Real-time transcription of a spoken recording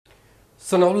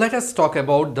So now let us talk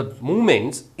about the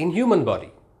movements in human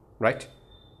body, right?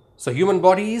 So human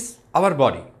body is our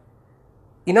body.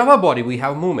 In our body we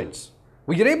have movements.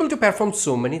 We are able to perform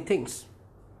so many things.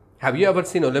 Have you ever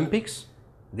seen Olympics?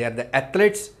 They are the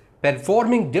athletes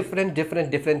performing different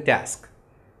tasks.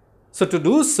 So to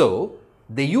do so,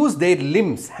 they use their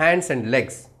limbs, hands and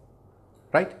legs,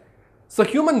 right? So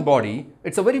human body,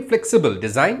 it's a very flexible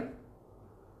design.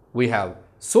 We have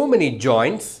so many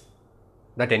joints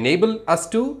that enable us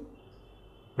to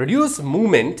produce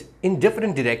movement in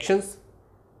different directions.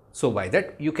 So by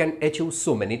that you can achieve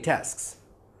so many tasks,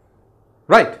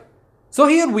 right? So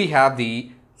here we have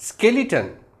the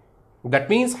skeleton. That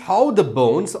means how the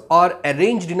bones are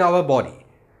arranged in our body.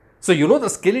 So you know the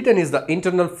skeleton is the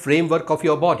internal framework of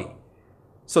your body.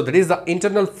 So that is the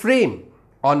internal frame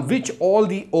on which all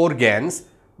the organs,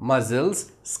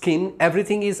 muscles, skin,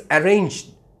 everything is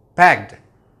arranged, packed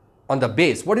on the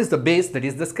base. What is the base? That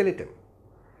is the skeleton.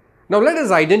 Now let us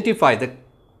identify the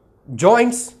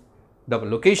joints, the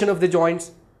location of the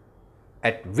joints,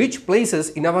 at which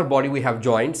places in our body we have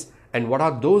joints, and what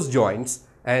are those joints,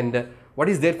 and what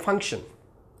is their function?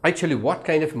 Actually, what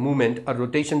kind of movement or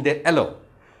rotation they allow?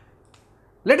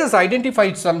 Let us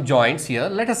identify some joints here.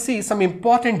 Let us see some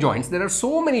important joints. There are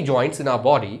so many joints in our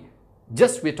body.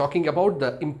 Just we're talking about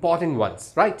the important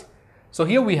ones, right? So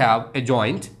here we have a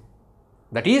joint,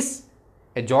 that is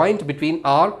a joint between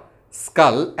our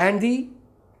skull and the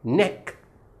neck,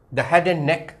 the head and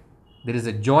neck. There is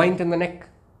a joint in the neck.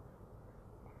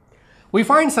 We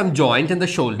find some joint in the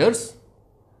shoulders.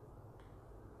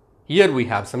 Here we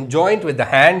have some joint with the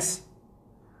hands.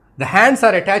 The hands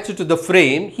are attached to the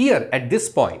frame here at this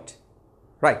point,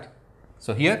 right?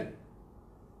 So here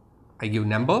I give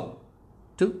number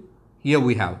 2. Here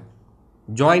we have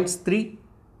joints 3,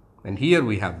 and here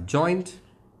we have joint,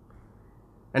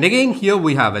 and again here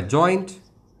we have a joint,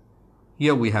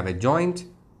 here we have a joint,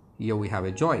 here we have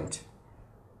a joint.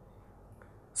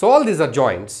 So all these are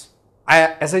joints.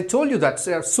 As I told you that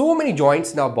there are so many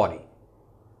joints in our body,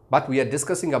 but we are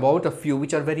discussing about a few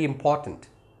which are very important,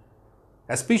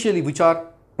 especially which are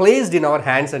placed in our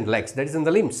hands and legs, that is in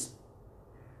the limbs.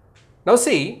 Now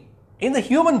see, in the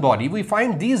human body we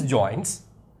find these joints.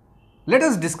 Let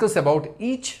us discuss about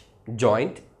each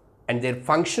joint and their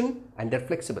function and their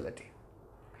flexibility.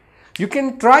 You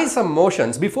can try some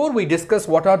motions before we discuss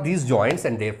what are these joints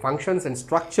and their functions and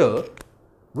structure.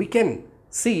 We can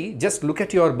see, just look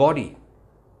at your body.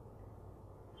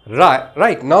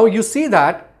 Right, now you see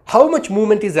that how much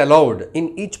movement is allowed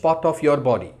in each part of your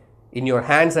body, in your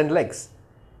hands and legs.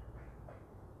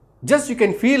 Just you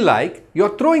can feel like you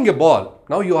are throwing a ball.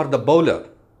 Now you are the bowler.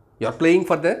 You are playing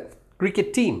for the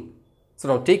cricket team. So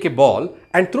now take a ball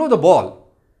and throw the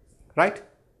ball, right?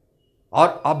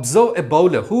 Or observe a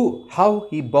bowler, how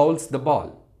he bowls the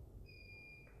ball.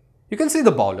 You can see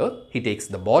the bowler, he takes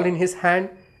the ball in his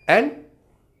hand and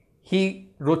he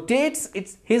rotates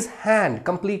his hand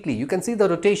completely. You can see the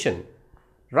rotation,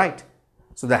 right?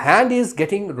 So the hand is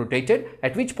getting rotated,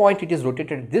 at which point it is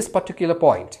rotated at this particular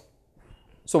point.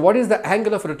 So what is the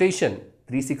angle of rotation?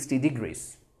 360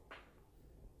 degrees,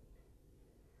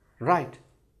 right?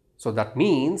 So that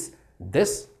means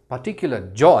this particular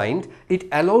joint, it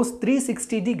allows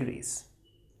 360 degrees.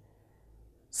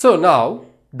 So now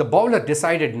the bowler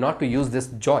decided not to use this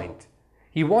joint.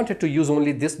 He wanted to use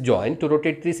only this joint to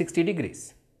rotate 360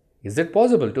 degrees. Is it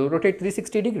possible to rotate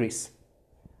 360 degrees?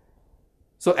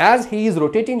 So as he is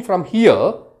rotating from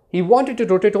here, he wanted to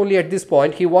rotate only at this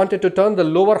point. He wanted to turn the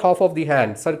lower half of the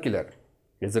hand circular.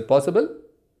 Is it possible?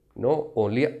 No,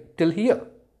 only till here.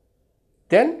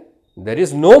 Then there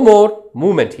is no more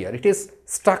movement here. It is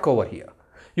stuck over here.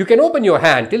 You can open your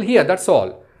hand till here, that's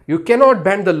all. You cannot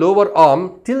bend the lower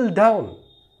arm till down.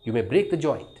 You may break the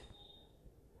joint.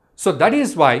 So that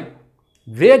is why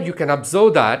where you can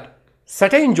observe that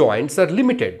certain joints are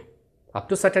limited up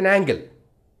to certain angle.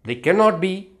 They cannot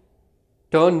be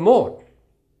turned more.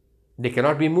 They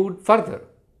cannot be moved further,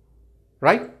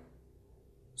 right?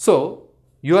 So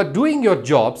you are doing your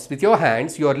jobs with your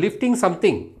hands. You are lifting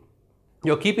something.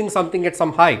 You are keeping something at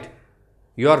some height.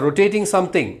 You are rotating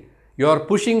something. You are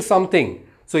pushing something.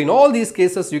 So in all these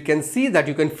cases, you can see that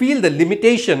you can feel the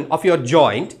limitation of your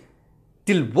joint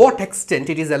till what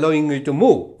extent it is allowing you to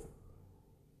move,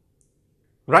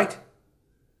 right?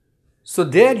 So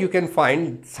there you can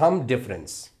find some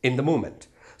difference in the movement.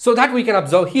 So that we can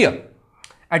observe here.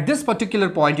 At this particular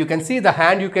point, you can see the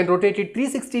hand, you can rotate it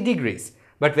 360 degrees.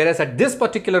 But whereas at this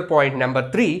particular point,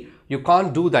 number 3, you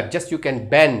can't do that. Just you can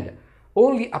bend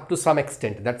only up to some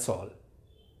extent, that's all,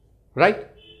 right?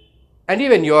 And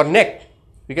even your neck,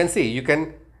 you can see, you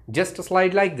can just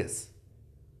slide like this.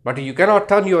 But you cannot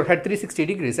turn your head 360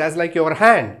 degrees as like your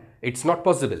hand. It's not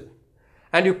possible.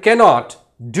 And you cannot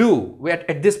do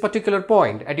at this particular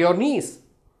point at your knees.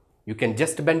 You can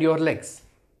just bend your legs.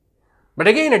 But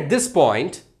again at this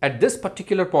point, at this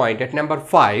particular point at number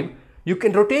 5, you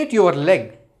can rotate your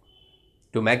leg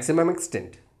to maximum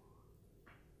extent.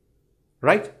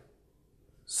 Right?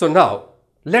 So now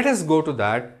let us go to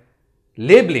that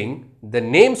labeling the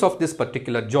names of this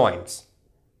particular joints.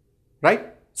 Right?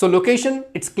 So location,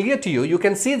 it's clear to you. You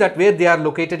can see that where they are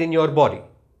located in your body.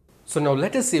 So now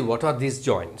let us see what are these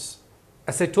joints.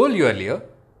 As I told you earlier,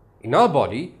 in our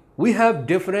body, we have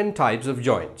different types of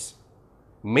joints.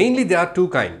 Mainly there are two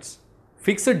kinds,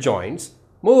 fixed joints,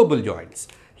 movable joints.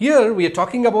 Here we are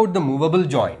talking about the movable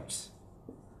joints.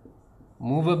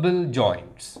 Movable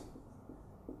joints.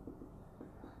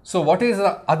 So what is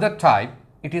the other type?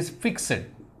 It is fixed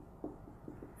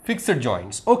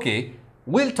joints. Okay,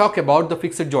 we'll talk about the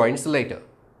fixed joints later.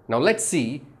 Now let's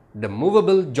see the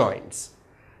movable joints.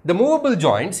 The movable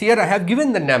joints, here I have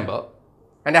given the number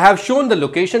and I have shown the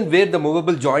location where the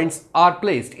movable joints are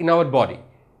placed in our body.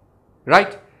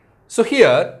 Right? So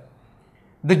here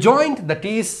the joint that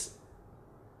is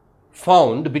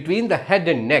found between the head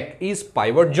and neck is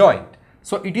pivot joint.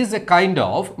 So it is a kind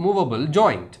of movable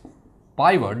joint,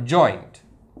 pivot joint.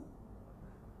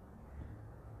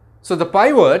 So the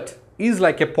pivot is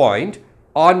like a point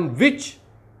on which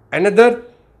another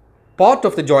part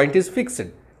of the joint is fixed.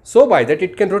 So by that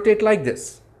it can rotate like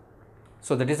this.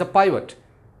 So that is a pivot.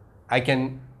 I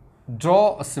can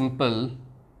draw a simple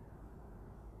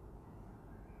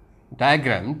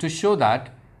diagram to show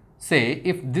that, say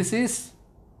if this is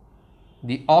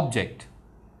the object.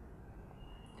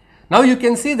 Now you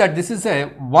can see that this is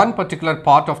one particular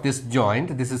part of this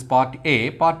joint. This is part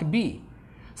A, part B.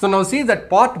 So now see that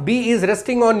part B is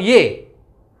resting on A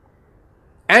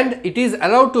and it is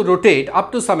allowed to rotate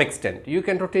up to some extent. You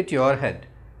can rotate your head.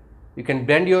 You can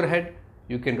bend your head.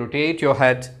 You can rotate your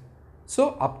head.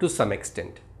 So up to some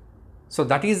extent. So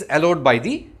that is allowed by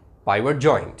the pivot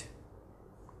joint.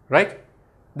 Right?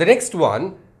 The next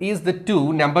one is the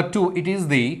number 2, it is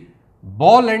the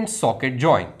ball and socket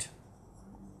joint.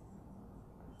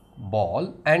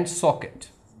 Ball and socket.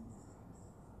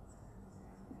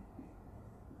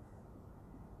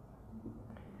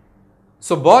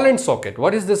 So ball and socket,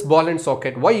 what is this ball and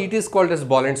socket? Why it is called as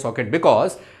ball and socket?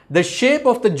 Because the shape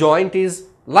of the joint is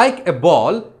like a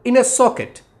ball in a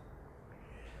socket.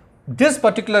 This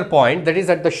particular point that is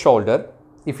at the shoulder,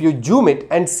 if you zoom it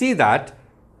and see that,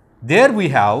 there we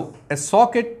have a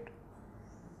socket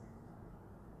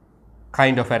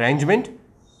kind of arrangement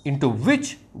into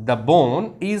which the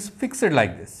bone is fixed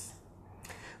like this.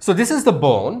 So this is the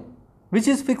bone which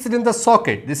is fixed in the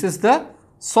socket. This is the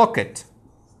socket.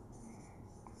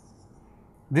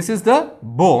 This is the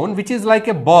bone which is like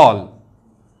a ball.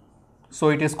 So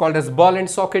it is called as ball and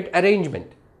socket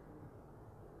arrangement.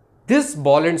 This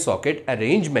ball and socket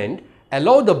arrangement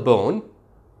allow the bone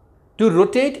to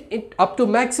rotate it up to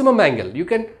maximum angle. You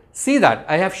can see that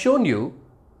I have shown you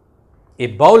a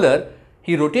bowler,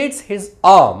 he rotates his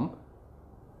arm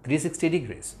 360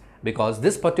 degrees because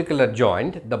this particular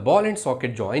joint, the ball and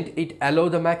socket joint, it allow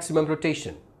the maximum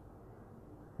rotation.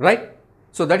 Right?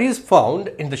 So that is found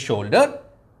in the shoulder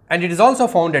and it is also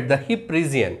found at the hip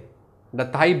region, the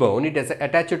thigh bone. It is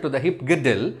attached to the hip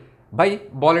girdle by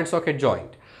ball and socket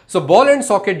joint. So ball and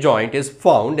socket joint is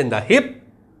found in the hip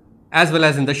as well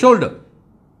as in the shoulder.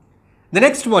 The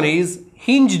next one is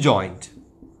hinge joint.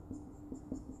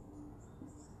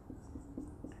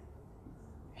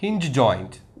 Hinge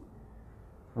joint.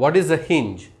 What is a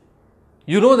hinge?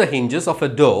 You know the hinges of a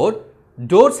door.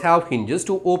 Doors have hinges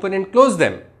to open and close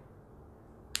them.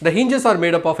 The hinges are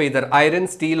made up of either iron,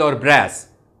 steel or brass.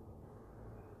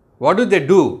 What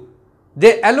do?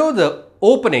 They allow the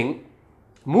opening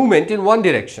movement in one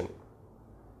direction.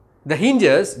 The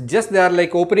hinges, they are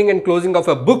like opening and closing of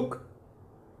a book.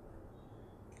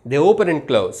 They open and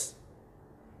close.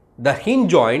 The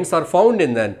hinge joints are found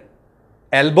in the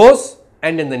elbows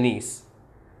and in the knees.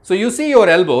 So you see your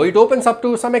elbow, it opens up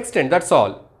to some extent, that's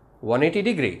all. 180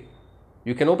 degree.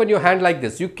 You can open your hand like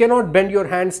this. You cannot bend your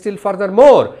hand still further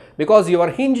more because your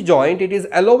hinge joint, it is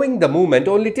allowing the movement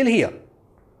only till here.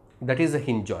 That is a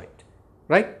hinge joint.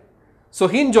 Right? So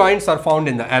hinge joints are found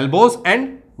in the elbows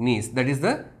and knees. That is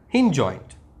the hinge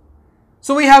joint.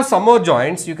 So we have some more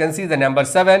joints. You can see the number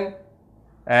 7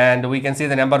 and we can see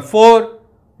the number 4.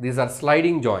 These are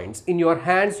sliding joints. In your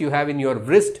hands, you have in your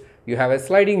wrist, you have a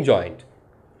sliding joint.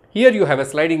 Here you have a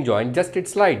sliding joint, just it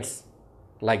slides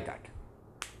like that.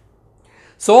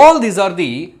 So all these are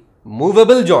the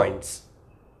movable joints.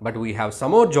 But we have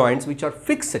some more joints which are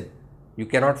fixed. You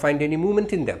cannot find any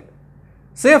movement in them.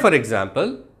 Say for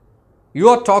example, you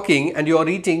are talking and you are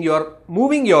eating, you are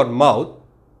moving your mouth,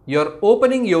 you are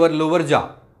opening your lower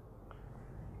jaw.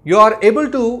 You are able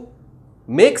to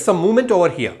make some movement over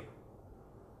here.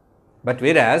 But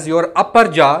whereas your upper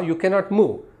jaw you cannot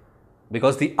move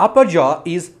because the upper jaw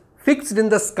is fixed in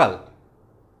the skull.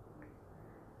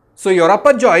 So your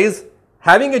upper jaw is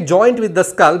having a joint with the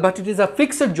skull, but it is a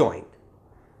fixed joint.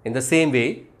 In the same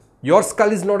way, your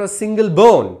skull is not a single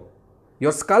bone.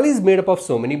 Your skull is made up of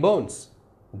so many bones.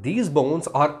 These bones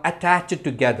are attached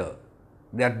together.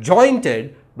 They are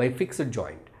jointed by fixed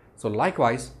joint. So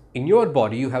likewise, in your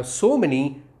body you have so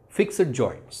many fixed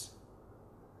joints,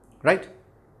 right?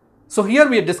 So here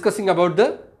we are discussing about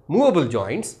the movable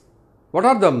joints. What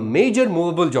are the major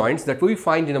movable joints that we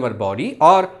find in our body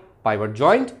are pivot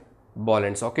joint, ball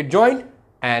and socket joint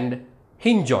and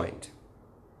hinge joint,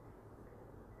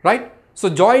 right? So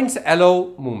joints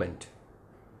allow movement.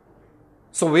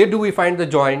 So where do we find the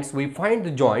joints? We find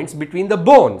the joints between the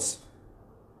bones,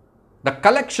 the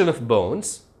collection of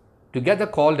bones together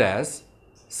called as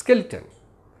skeleton.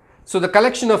 So the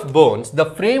collection of bones, the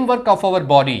framework of our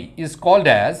body is called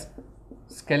as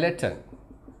skeleton.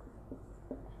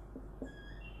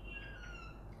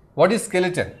 What is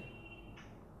skeleton?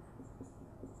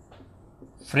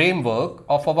 Framework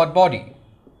of our body.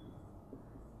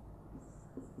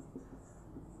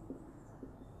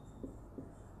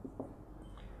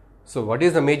 So what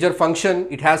is the major function?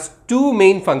 It has two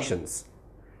main functions.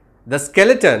 The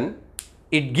skeleton,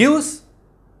 it gives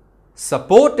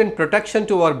support and protection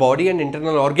to our body and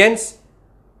internal organs,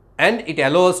 and it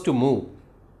allows us to move.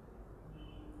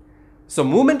 So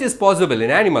movement is possible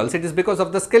in animals, it is because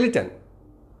of the skeleton,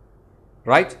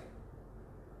 right?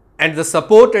 And the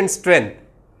support and strength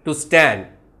to stand,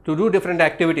 to do different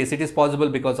activities, it is possible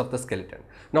because of the skeleton.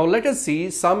 Now let us see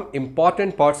some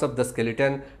important parts of the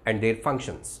skeleton and their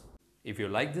functions. If you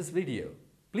like this video,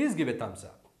 please give a thumbs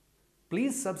up.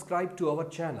 Please subscribe to our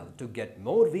channel to get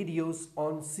more videos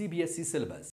on CBSE syllabus.